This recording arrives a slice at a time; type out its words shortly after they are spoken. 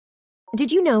Did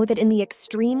you know that in the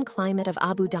extreme climate of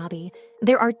Abu Dhabi,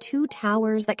 there are 2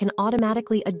 towers that can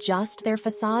automatically adjust their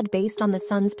facade based on the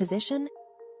sun's position?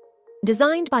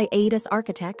 Designed by ADAS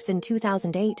architects in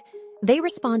 2008, they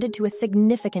responded to a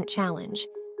significant challenge.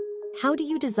 How do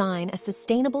you design a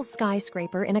sustainable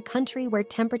skyscraper in a country where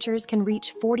temperatures can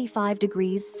reach 45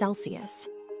 degrees Celsius?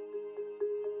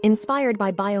 Inspired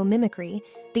by biomimicry,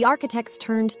 the architects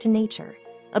turned to nature,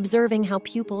 observing how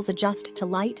pupils adjust to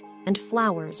light and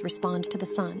flowers respond to the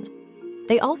sun.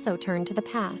 They also turned to the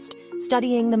past,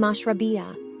 studying the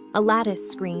mashrabiyah, a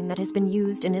lattice screen that has been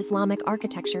used in Islamic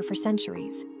architecture for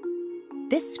centuries.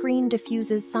 This screen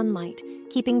diffuses sunlight,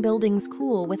 keeping buildings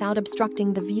cool without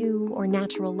obstructing the view or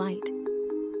natural light.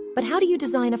 But how do you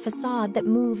design a facade that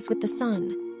moves with the sun?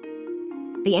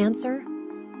 The answer?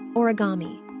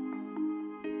 Origami.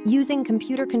 Using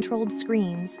computer-controlled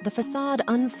screens, the facade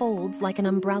unfolds like an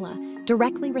umbrella,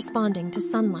 directly responding to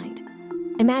sunlight.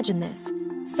 Imagine this.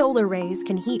 Solar rays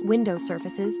can heat window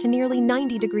surfaces to nearly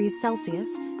 90 degrees Celsius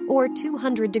or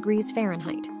 200 degrees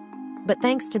Fahrenheit. But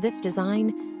thanks to this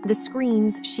design, the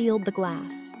screens shield the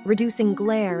glass, reducing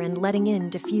glare and letting in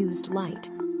diffused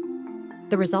light.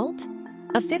 The result?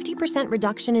 A 50%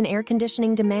 reduction in air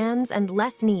conditioning demands and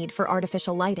less need for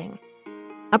artificial lighting.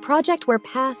 A project where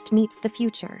past meets the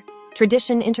future,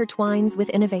 tradition intertwines with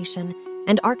innovation,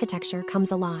 and architecture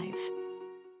comes alive.